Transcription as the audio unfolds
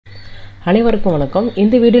அனைவருக்கும் வணக்கம்.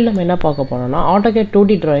 இந்த வீடியோவில் நம்ம என்ன பார்க்க போறோம்னா Autocad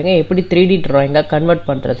 2D டிராயிங்கை எப்படி 3D டிராயிங்கா கன்வெர்ட்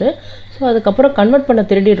பண்றது. ஸோ அதுக்கப்புறம் கன்வெர்ட் பண்ண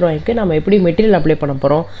 3D டிராயிங்க்கு நம்ம எப்படி மெட்டீரியல் அப்ளை பண்ண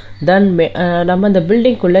போறோம். தென் நம்ம இந்த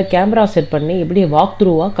பில்டிங்குள்ள கேமரா செட் பண்ணி எப்படி வாக்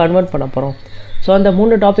த்ரூவா கன்வெர்ட் பண்ண போறோம். ஸோ அந்த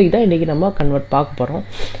 3 டாபிக் தான் இன்றைக்கி நம்ம கன்வெர்ட் பார்க்க போகிறோம்.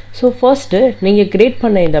 ஸோ ஃபர்ஸ்ட்டு நீங்கள் கிரியேட்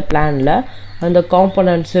பண்ண இந்த பிளானில் அந்த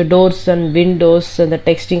காம்பனன்ட்ஸு, டோர்ஸ் அண்ட் விண்டோஸ், அந்த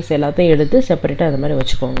டெக்ஸ்டிங்ஸ் எல்லாத்தையும் எடுத்து செப்பரேட்டாக அந்த மாதிரி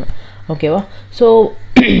வச்சுக்கோங்க. ஓகேவா? ஸோ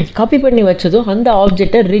காப்பி பண்ணி வச்சதும் அந்த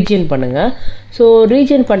ஆப்ஜெக்டை ரீஜியன் பண்ணுங்கள். ஸோ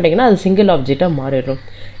ரீஜியன் பண்ணிட்டீங்கன்னா அது சிங்கிள் ஆப்ஜெக்டாக மாறிடும்.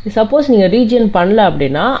 சப்போஸ் நீங்கள் ரீஜியன் பண்ணல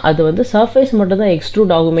அப்படின்னா அது வந்து சர்ஃபேஸ் மட்டும் தான்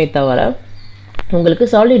எக்ஸ்ட்ரூட் ஆகுமே தவிர உங்களுக்கு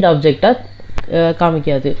சாலிட் ஆப்ஜெக்டாக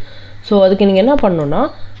காமிக்காது. ஸோ அதுக்கு நீங்கள் என்ன பண்ணணுன்னா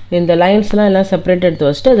இந்த லைன்ஸ்லாம் எல்லாம் செப்பரேட் எடுத்து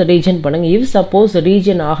வச்சுட்டு அதை ரீஜன் பண்ணுங்கள். இஃப் சப்போஸ்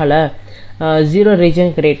ரீஜன் ஆகலை, 0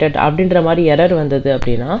 ரீஜன் கிரியேட்டட் அப்படின்ற மாதிரி எரர் வந்தது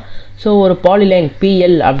அப்படின்னா ஸோ ஒரு பாலிலைன்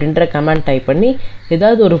PL அப்படின்ற கமாண்ட் டைப் பண்ணி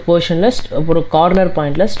ஏதாவது ஒரு போர்ஷனில் ஒரு கார்னர்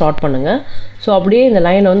பாயிண்டில் ஸ்டார்ட் பண்ணுங்கள். ஸோ அப்படியே இந்த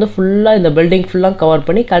லைனை வந்து ஃபுல்லாக இந்த பில்டிங் ஃபுல்லாக கவர்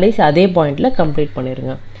பண்ணி கடைசி அதே பாயிண்டில் கம்ப்ளீட்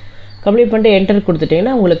பண்ணிடுங்க. கம்ப்ளீட் பண்ணிட்டு என்டர்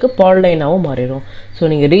கொடுத்துட்டிங்கன்னா உங்களுக்கு பாலிலைனாகவும் மாறிடும். ஸோ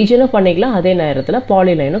நீங்கள் ரீஜனும் பண்ணிக்கலாம், அதே நேரத்தில்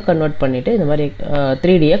பாலிலைனும் கன்வெர்ட் பண்ணிவிட்டு இந்த மாதிரி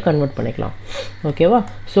 3Dயை கன்வெர்ட் பண்ணிக்கலாம். ஓகேவா?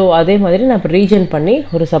 ஸோ அதே மாதிரி நான் இப்போ ரீஜன் பண்ணி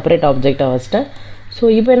ஒரு செப்பரேட் ஆப்ஜெக்டாக வச்சுட்டேன். ஸோ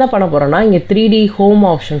இப்போ என்ன பண்ண போகிறோன்னா இங்கே 3D ஹோம்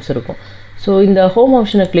ஆப்ஷன்ஸ் இருக்கும். ஸோ இந்த ஹோம்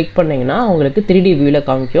ஆப்ஷனை கிளிக் பண்ணிங்கன்னா உங்களுக்கு 3D வியூவில்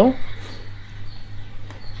காமிக்கும்.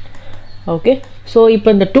 ஓகே, ஸோ இப்போ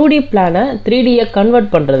இந்த 2D பிளானை 3Dயை கன்வெர்ட்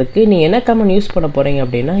பண்ணுறதுக்கு நீங்கள் என்ன கமெண்ட் யூஸ் பண்ண போகிறீங்க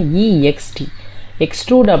அப்படின்னா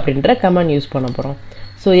எக்ஸ்ட்ரூட் அப்படின்ற கமெண்ட் யூஸ் பண்ண போகிறோம்.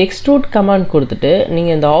 ஸோ எக்ஸ்ட்ரூட் கமெண்ட் கொடுத்துட்டு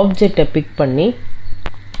நீங்கள் இந்த ஆப்ஜெக்டை பிக் பண்ணி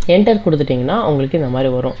என்டர் கொடுத்துட்டிங்கன்னா உங்களுக்கு இந்த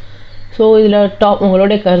மாதிரி வரும். ஸோ இதில்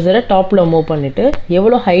உங்களுடைய கர்சரை டாப்பில் மூவ் பண்ணிவிட்டு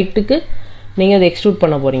எவ்வளோ ஹைட்டுக்கு நீங்கள் அதை எக்ஸ்ட்ரூட்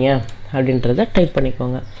பண்ண போகிறீங்க அப்படின்றத டைப்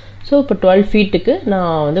பண்ணிக்கோங்க. ஸோ இப்போ 12 ஃபீட்டுக்கு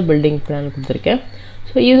நான் வந்து பில்டிங் பிளான் கொடுத்துருக்கேன்.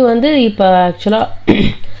 ஸோ இது வந்து இப்போ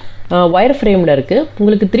ஆக்சுவலாக ஒயர் ஃப்ரேமில் இருக்குது.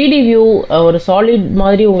 உங்களுக்கு 3D வியூ ஒரு சாலிட்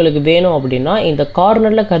மாதிரி உங்களுக்கு வேணும் அப்படின்னா இந்த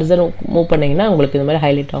கார்னரில் கர்சர் மூவ் பண்ணிங்கன்னா உங்களுக்கு இந்த மாதிரி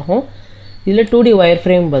ஹைலைட் ஆகும். இதில் 2D ஒயர்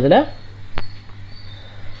ஃப்ரேம் பதிலாக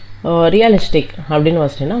ரியலிஸ்டிக் அப்படின்னு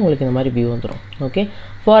வச்சிட்டிங்கன்னா உங்களுக்கு இந்த மாதிரி வியூ வந்துடும். ஓகே,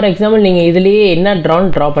 ஃபார் எக்ஸாம்பிள் நீங்கள் இதுலேயே என்ன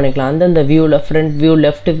ட்ரா பண்ணிக்கலாம். அந்தந்த வியூவில் front view,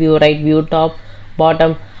 left view, right view, top,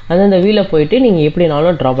 bottom அந்தந்த வியூவில் போயிட்டு நீங்கள்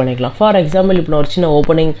எப்படினாலும் ட்ரா பண்ணிக்கலாம். ஃபார் எக்ஸாம்பிள் இப்போ நான் ஒரு சின்ன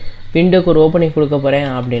ஓப்பனிங், விண்டோக்கு ஒரு ஓப்பனிங் கொடுக்க போகிறேன்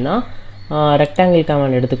அப்படின்னா ரெக்டாங்கிள்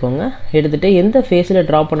கமாண்ட் எடுத்துக்கோங்க. எடுத்துகிட்டு எந்த ஃபேஸில்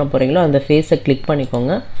ட்ரா பண்ண போகிறீங்களோ அந்த ஃபேஸை கிளிக்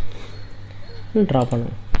பண்ணிக்கோங்க, ட்ரா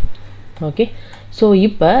பண்ணுங்க. ஓகே, ஸோ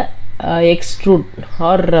இப்போ எக்ஸ்ட்ரூட்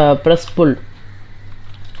ஆர் ப்ரெஸ்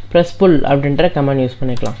புல் அப்படின்ற கமாண்ட் யூஸ்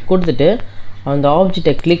பண்ணிக்கலாம். கொடுத்துட்டு அந்த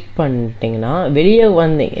ஆப்ஜெக்டை கிளிக் பண்ணிட்டீங்கன்னா வெளியே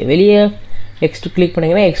கிளிக்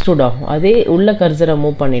பண்ணிங்கன்னா எக்ஸ்ட்ரூட் ஆகும். அதே உள்ள கர்சரை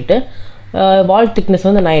மூவ் பண்ணிவிட்டு வால் திக்னஸ்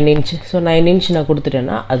வந்து 9 இன்ச். ஸோ 9 இன்ச் நான்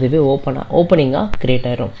கொடுத்துட்டேன்னா அதுவே ஓப்பனிங்காக க்ரியேட்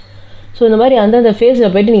ஆகிரும். ஸோ இந்த மாதிரி அந்தந்த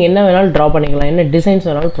ஃபேஸில் போய்ட்டு நீங்கள் என்ன வேணாலும் ட்ரா பண்ணிக்கலாம், என்ன டிசைன்ஸ்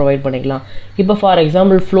வேணாலும் ப்ரொவைட் பண்ணிக்கலாம். இப்போ ஃபார்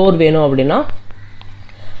எக்ஸாம்பிள் ஃப்ளோர் வேணும் அப்படின்னா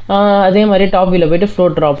அதே மாதிரி டாப் வியூவில் போய்ட்டு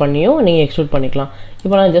ஃப்ளோர் ட்ரா பண்ணியும் நீங்கள் எக்ஸ்ட்ரூட் பண்ணிக்கலாம்.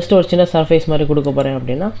 இப்போ நான் ஜஸ்ட் ஒரு சின்ன சர்ஃபேஸ் மாதிரி கொடுக்க போகிறேன்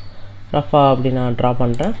அப்படின்னா ரஃபாக அப்படி நான் ட்ரா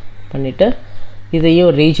பண்ணுறேன். பண்ணிவிட்டு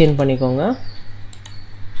இதையும் ரீஜன் பண்ணிக்கோங்க.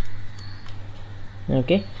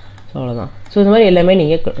 ஓகே, ஸோ அவ்வளோதான். ஸோ இந்த மாதிரி எல்லாமே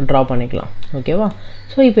நீங்கள் ட்ரா பண்ணிக்கலாம். ஓகேவா?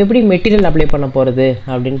 ஸோ இப்போ எப்படி மெட்டீரியல் அப்ளை பண்ண போகிறது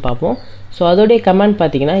அப்படின்னு பார்ப்போம். ஸோ அதோடைய கமெண்ட்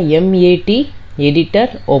பார்த்தீங்கன்னா MAT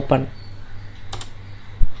editor open,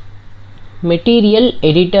 material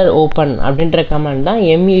editor open அப்படின்ற கமெண்ட் தான்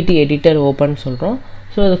MAT எடிட்டர் ஓப்பன் சொல்கிறோம்.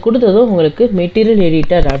 ஸோ அது கொடுத்ததும் உங்களுக்கு மெட்டீரியல்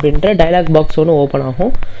எடிட்டர் அப்படின்ற டைலாக் பாக்ஸ் ஒன்று ஓப்பன்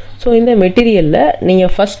ஆகும். ஸோ இந்த மெட்டீரியலில்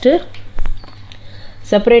நீங்கள் ஃபஸ்ட்டு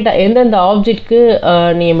செப்பரேட்டாக எந்தெந்த ஆப்ஜெக்ட்க்கு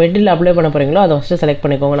நீங்கள் மெட்டீரியல் அப்ளை பண்ண போகிறீங்களோ அதை ஃபஸ்ட்டு செலக்ட்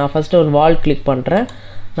பண்ணிக்கோங்க. நான் ஃபஸ்ட்டு ஒரு வால் கிளிக் பண்ணுறேன்.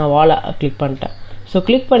 நான் வாலை கிளிக் பண்ணிட்டேன். ஸோ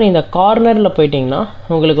கிளிக் பண்ணி இந்த கார்னரில் போயிட்டிங்கன்னா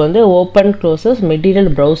உங்களுக்கு வந்து ஓப்பன் க்ளோசஸ் மெட்டீரியல்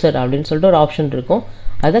ப்ரௌசர் அப்படின்னு சொல்லிட்டு ஒரு ஆப்ஷன் இருக்கும்.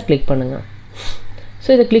 அதை கிளிக் பண்ணுங்கள். ஸோ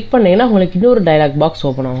இதை கிளிக் பண்ணிங்கன்னா உங்களுக்கு இன்னொரு டைலாக் பாக்ஸ்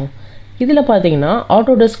ஓப்பன் ஆகும். இதில் பார்த்தீங்கன்னா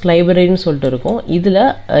ஆட்டோடெஸ்க் லைப்ரரின்னு சொல்லிட்டு இருக்கும். இதில்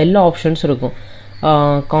எல்லா ஆப்ஷன்ஸ் இருக்கும்.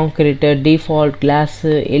 கான்க்ரீட்டு, டிஃபால்ட்,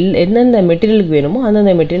 கிளாஸு, எந்தெந்த மெட்டீரியலுக்கு வேணுமோ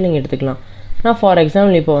அந்தந்த மெட்டீரியல் நீங்கள் எடுத்துக்கலாம். நான் ஃபார்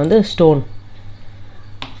எக்ஸாம்பிள் இப்போ வந்து ஸ்டோன்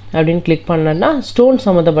அப்படின்னு கிளிக் பண்ணேன்னா ஸ்டோன்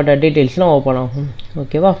சம்மந்தப்பட்ட டீட்டெயில்ஸ்லாம் ஓப்பன் ஆகும்.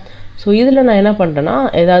 ஓகேவா? ஸோ இதில் நான் என்ன பண்ணுறேன்னா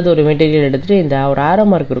ஏதாவது ஒரு மெட்டீரியல் எடுத்துகிட்டு இந்த ஒரு ஆரோ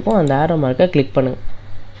மார்க் இருக்கும், அந்த ஆரோ மார்க்கை கிளிக் பண்ணுங்கள்.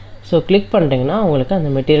 ஸோ கிளிக் பண்ணிட்டீங்கன்னா உங்களுக்கு அந்த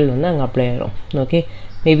மெட்டீரியல் வந்து அங்கே அப்ளை ஆகிடும். ஓகே,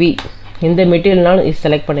 மேபி எந்த மெட்டீரியல்னாலும்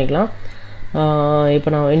செலக்ட் பண்ணிக்கலாம். இப்போ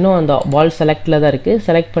நான் இன்னும் அந்த வால் செலக்டில் தான் இருக்குது.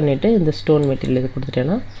 செலக்ட் பண்ணிவிட்டு இந்த ஸ்டோன் மெட்டீரியல் இது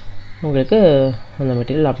கொடுத்துட்டேன்னா உங்களுக்கு அந்த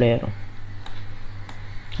மெட்டீரியல் அப்ளை ஆகிடும்.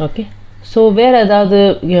 ஓகே, ஸோ வேறு ஏதாவது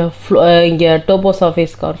இங்கே டோப்போ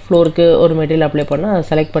சர்ஃபேஸ் கார் ஃப்ளோருக்கு ஒரு மெட்டீரியல் அப்ளை பண்ணால் அதை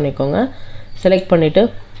செலக்ட் பண்ணிக்கோங்க. செலக்ட் பண்ணிவிட்டு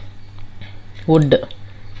வுட்டு,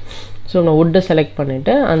 ஸோ நான் வுட்டு செலக்ட்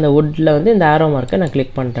பண்ணிவிட்டு அந்த வுட்டில் வந்து இந்த ஆரோ மார்க்கை நான்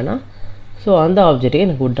கிளிக் பண்ணிட்டேன்னா ஸோ அந்த ஆப்ஜெக்ட்டுக்கு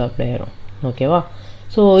எனக்கு வுட் அப்ளை ஆகிடும். ஓகேவா?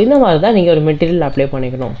 ஸோ இந்த மாதிரி தான் நீங்கள் ஒரு மெட்டீரியல் அப்ளை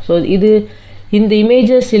பண்ணிக்கணும். ஸோ இந்த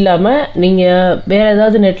இமேஜஸ் இல்லாமல் நீங்கள் வேறு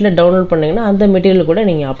ஏதாவது நெட்டில் டவுன்லோட் பண்ணிங்கன்னா அந்த மெட்டீரியல் கூட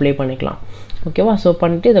நீங்கள் அப்ளை பண்ணிக்கலாம். ஓகேவா? ஸோ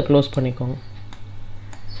பண்ணிவிட்டு இதை க்ளோஸ் பண்ணிக்கோங்க.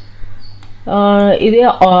 இதே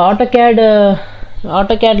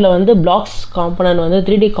ஆட்டோகேடில் வந்து பிளாக்ஸ் காம்பனன்ட் வந்து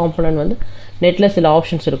 3D காம்பனன்ட் வந்து நெட்டில் சில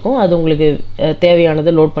ஆப்ஷன்ஸ் இருக்கும். அது உங்களுக்கு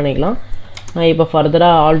தேவையானது லோட் பண்ணிக்கலாம். நான் இப்போ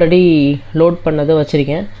ஃபர்தராக ஆல்ரெடி லோட் பண்ணதை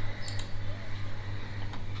வச்சுருக்கேன்.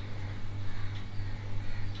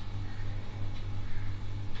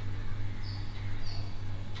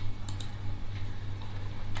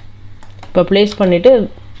 இப்போ ப்ளேஸ் பண்ணிவிட்டு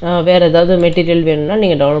வேறு ஏதாவது மெட்டீரியல் வேணும்னா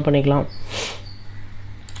நீங்கள் டவுன்லோட் பண்ணிக்கலாம்.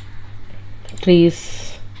 ட்ரீஸ்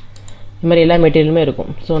இந்த மாதிரி எல்லா மெட்டீரியலுமே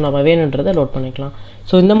இருக்கும். ஸோ நம்ம வேணுன்றதை லோட் பண்ணிக்கலாம்.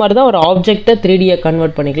 ஸோ இந்த மாதிரி தான் ஒரு ஆப்ஜெக்டை 3Dயை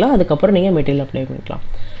கன்வெர்ட் பண்ணிக்கலாம். அதுக்கப்புறம் நீங்கள் மெட்டீரியல் அப்ளை பண்ணிக்கலாம்.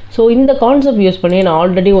 ஸோ இந்த கான்செப்ட் யூஸ் பண்ணி நான்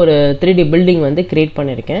ஆல்ரெடி ஒரு 3D பில்டிங் வந்து க்ரியேட்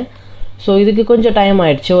பண்ணியிருக்கேன். ஸோ இதுக்கு கொஞ்சம் டைம்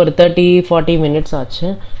ஆகிடுச்சு, ஒரு 30-40 மினிட்ஸ் ஆச்சு.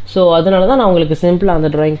 ஸோ அதனால தான் நான் உங்களுக்கு சிம்பிளாக அந்த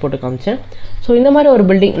ட்ராயிங் போட்டு காமிச்சேன். ஸோ இந்த மாதிரி ஒரு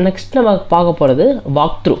பில்டிங் நெக்ஸ்ட் நம்ம பார்க்க போகிறது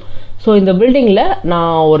வாக் த்ரூ. ஸோ இந்த பில்டிங்கில்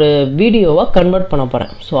நான் ஒரு வீடியோவை கன்வெர்ட் பண்ண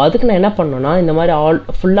போகிறேன். ஸோ அதுக்கு நான் என்ன பண்ணேன்னா, இந்த மாதிரி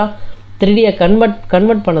ஃபுல்லாக 3Dயை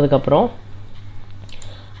கன்வெர்ட் பண்ணதுக்கப்புறம்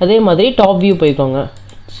அதே மாதிரி டாப் வியூ போய்க்கோங்க.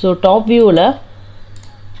 ஸோ டாப் வியூவில்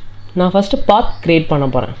நான் ஃபஸ்ட்டு பாத் க்ரியேட் பண்ண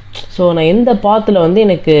போகிறேன். ஸோ நான் எந்த பாத்தில் வந்து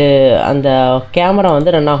எனக்கு அந்த கேமரா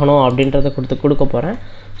வந்து ரன் ஆகணும் அப்படின்றத கொடுக்க போகிறேன்.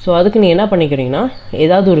 ஸோ அதுக்கு நீங்கள் என்ன பண்ணிக்கிறீங்கன்னா,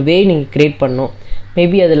 ஏதாவது ஒரு வே நீங்கள் க்ரியேட் பண்ணணும்.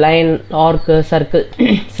 மேபி அது லைன், ஆர்க்கு, சர்க்கிள்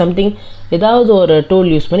சம்திங் ஏதாவது ஒரு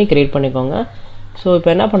டூல் யூஸ் பண்ணி க்ரியேட் பண்ணிக்கோங்க. ஸோ இப்போ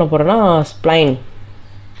என்ன பண்ண போகிறேன்னா, spline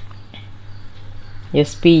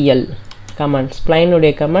SPL comment,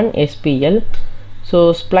 ஸ்ப்ளைனுடைய comment SPL. So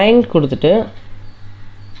spline கொடுத்துட்டு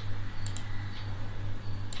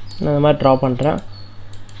நான் இந்த மாதிரி ட்ரா பண்ணுறேன்.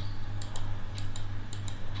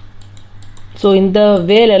 ஸோ இந்த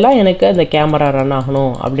வேலையெல்லாம் எனக்கு அந்த கேமரா ரன்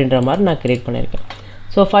ஆகணும் அப்படின்ற மாதிரி நான் க்ரியேட் பண்ணியிருக்கேன்.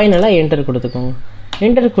 ஸோ ஃபைனலாக என்டர் கொடுத்துக்கோங்க.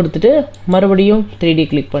 என்டர் கொடுத்துட்டு மறுபடியும் 3D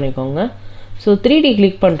கிளிக் பண்ணிக்கோங்க. ஸோ 3D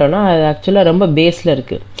கிளிக் பண்ணிட்டோன்னா அது ஆக்சுவலாக ரொம்ப பேஸில்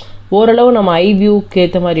இருக்குது. ஓரளவு நம்ம ஐ வியூக்கு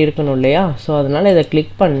ஏற்ற மாதிரி இருக்கணும் இல்லையா? ஸோ அதனால் இதை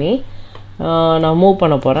கிளிக் பண்ணி நான் மூவ்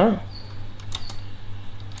பண்ண போகிறேன்.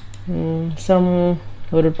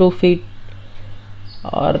 ஒரு 2 feet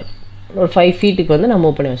ஆர் ஒரு 5 feetக்கு வந்து நான்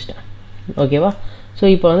மூவ் பண்ணி வச்சிட்டேன். ஓகேவா? ஸோ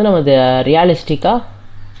இப்போ வந்து நம்ம இதை ரியலிஸ்டிக்காக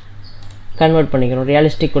கன்வெர்ட் பண்ணிக்கிறோம்.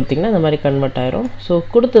 ரியலிஸ்டிக் கொடுத்திங்கன்னா இந்த மாதிரி கன்வெர்ட் ஆயிரும். ஸோ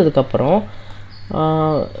கொடுத்ததுக்கப்புறம்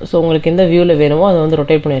ஸோ உங்களுக்கு எந்த வியூவில் வேணுமோ அதை வந்து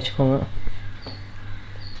ரொட்டேட் பண்ணி வச்சுக்கோங்க.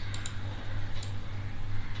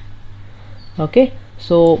 ஓகே,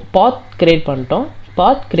 ஸோ பாத் க்ரியேட் பண்ணிட்டோம்.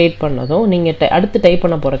 பாத் க்ரியேட் பண்ணதும் நீங்கள் அடுத்து டைப்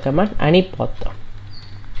பண்ண போகிற கமெண்ட் அனிபாத்,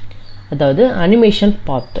 அதாவது அனிமேஷன்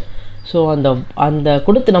பாத். ஸோ அந்த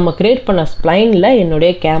கொடுத்து நம்ம க்ரியேட் பண்ண ஸ்ப்ளைனில்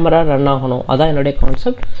என்னுடைய கேமரா ரன் ஆகணும், அதான் என்னுடைய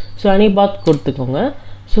கான்செப்ட். ஸோ அனிபாத் கொடுத்துக்கோங்க.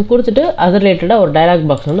 ஸோ கொடுத்துட்டு அது ரிலேட்டடாக ஒரு டயலாக்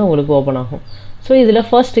பாக்ஸ் வந்து உங்களுக்கு ஓப்பன் ஆகும். ஸோ இதில்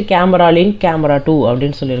ஃபர்ஸ்ட்டு கேமரா லிங்க் கேமரா 2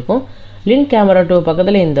 அப்படின்னு சொல்லியிருக்கோம். லிங்க் கேமரா 2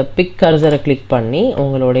 பக்கத்தில் இந்த பிக் கர்சரை கிளிக் பண்ணி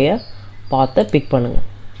உங்களுடைய பாத்தை பிக் பண்ணுங்கள்.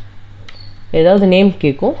 ஏதாவது நேம்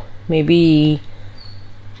கேட்கும், மேபி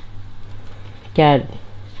CAD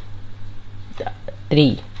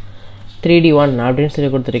 3D1 அப்படின்னு சொல்லி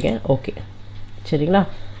கொடுத்துருக்கேன். ஓகே, சரிங்களா?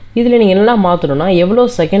 இதில் நீங்கள் என்ன மாற்றணும்னா, எவ்வளோ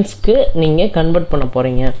செகண்ட்ஸ்க்கு நீங்கள் கன்வெர்ட் பண்ண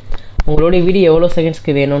போகிறீங்க, உங்களுடைய வீடியோ எவ்வளோ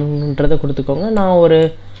செகண்ட்ஸ்க்கு வேணுன்றதை கொடுத்துக்கோங்க. நான் ஒரு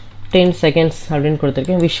 10 seconds அப்படின்னு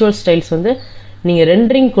கொடுத்துருக்கேன். விஷுவல் ஸ்டைல்ஸ் வந்து நீங்கள்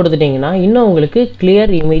ரெண்டரிங் கொடுத்துட்டிங்கன்னா இன்னும் உங்களுக்கு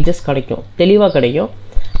கிளியர் இமேஜஸ் கிடைக்கும், தெளிவாக கிடைக்கும்.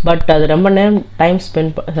 பட் அது ரொம்ப நேரம் டைம்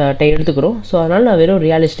எடுத்துக்கிறோம். ஸோ அதனால் நான் வெறும்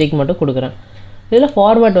ரியலிஸ்டிக் மட்டும் கொடுக்குறேன். இதில்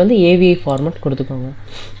ஃபார்மேட் வந்து AVI ஃபார்மேட் கொடுத்துக்கோங்க.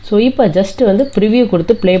 ஸோ இப்போ ஜஸ்ட்டு வந்து ப்ரிவியூ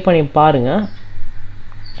கொடுத்து ப்ளே பண்ணி பாருங்கள்.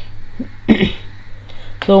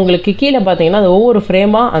 ஸோ உங்களுக்கு கீழே பார்த்தீங்கன்னா அது ஒவ்வொரு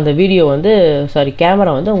ஃப்ரேமாக அந்த வீடியோ வந்து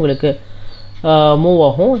கேமரா வந்து உங்களுக்கு மூவ்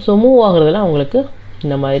ஆகும். ஸோ மூவ் ஆகுறதுலாம் உங்களுக்கு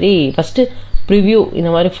இந்த மாதிரி ஃபஸ்ட்டு ப்ரிவியூ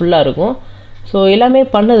இந்த மாதிரி ஃபுல்லாக இருக்கும். ஸோ எல்லாமே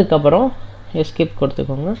பண்ணதுக்கப்புறம் எஸ்கேப்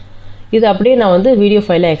கொடுத்துக்கோங்க. இது அப்படியே நான் வந்து வீடியோ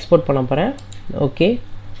ஃபைலை எக்ஸ்போர்ட் பண்ண போகிறேன். ஓகே,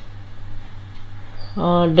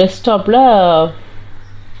 டெஸ்க்டாப்பில்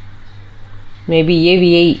மேபி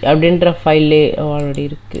AVI அப்படின்ற ஃபைல்லே ஆல்ரெடி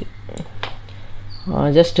இருக்குது.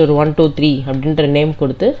 ஜஸ்ட் ஒரு 1 2 3 அப்படின்ற நேம்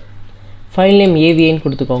கொடுத்து ஃபைல் நேம் AVIன்னு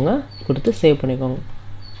கொடுத்துக்கோங்க. கொடுத்து சேவ் பண்ணிக்கோங்க.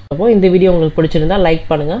 அப்போது இந்த வீடியோ உங்களுக்கு பிடிச்சிருந்தால் லைக்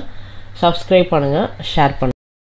பண்ணுங்கள், சப்ஸ்கிரைப் பண்ணுங்கள், ஷேர் பண்ணுங்கள்.